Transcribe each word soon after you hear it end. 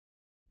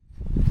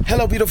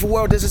Hello, beautiful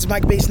world. This is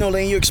Mike Bass Nola,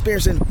 and you're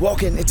experiencing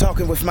Walking and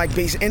Talking with Mike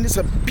Bass. And it's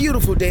a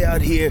beautiful day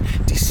out here,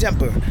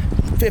 December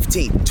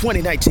 15th,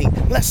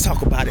 2019. Let's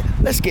talk about it.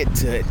 Let's get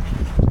to it.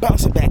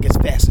 Bouncing back as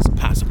fast as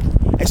possible,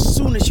 as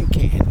soon as you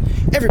can.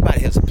 Everybody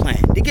has a plan.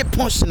 They get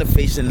punched in the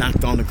face and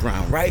knocked on the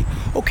ground, right?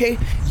 Okay,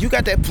 you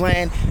got that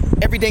plan.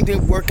 Everything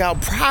didn't work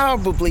out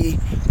probably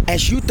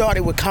as you thought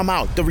it would come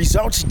out. The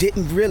results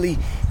didn't really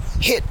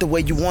hit the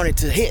way you wanted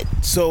to hit.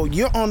 So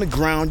you're on the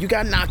ground, you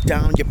got knocked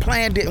down, your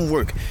plan didn't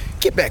work.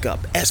 Get back up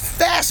as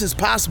fast as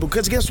possible,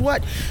 because guess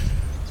what?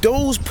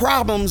 Those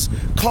problems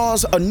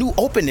cause a new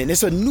opening.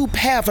 It's a new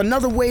path,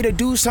 another way to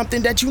do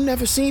something that you've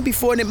never seen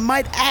before, and it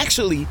might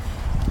actually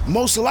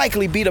most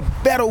likely be the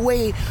better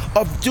way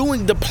of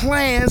doing the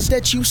plans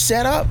that you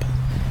set up.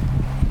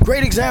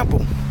 Great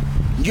example.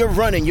 You're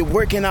running, you're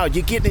working out,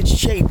 you're getting in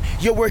shape,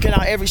 you're working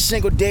out every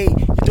single day,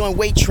 you're doing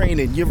weight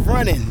training, you're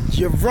running,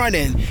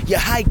 you're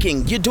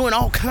hiking, you're doing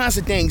all kinds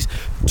of things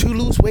to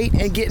lose weight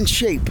and get in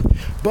shape.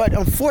 But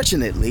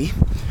unfortunately,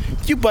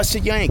 you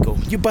busted your ankle,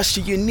 you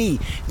busted your knee,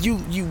 you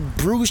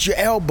bruised your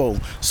elbow.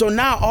 So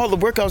now all the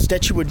workouts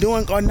that you were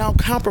doing are now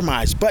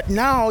compromised. But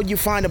now you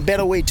find a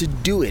better way to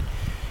do it.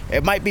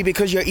 It might be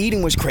because your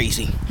eating was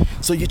crazy,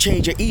 so you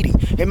change your eating.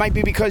 It might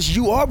be because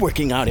you are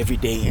working out every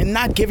day and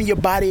not giving your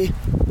body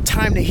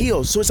time to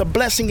heal. So it's a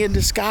blessing in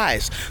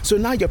disguise. So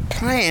now your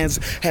plans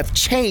have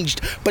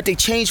changed, but they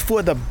changed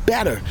for the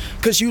better,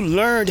 because you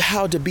learned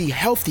how to be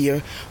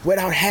healthier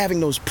without having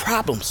those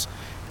problems.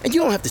 And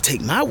you don't have to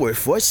take my word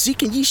for it.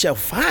 Seek and ye shall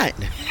find.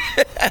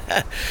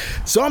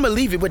 So I'm going to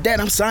leave you with that.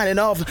 I'm signing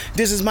off.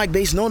 This is Mike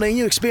Bass Nola, and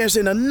you're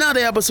experiencing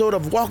another episode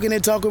of Walking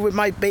and Talking with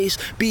Mike Bass.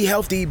 Be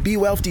healthy, be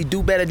wealthy,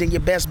 do better than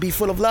your best, be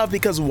full of love,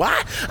 because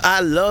why?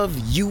 I love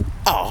you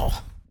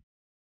all.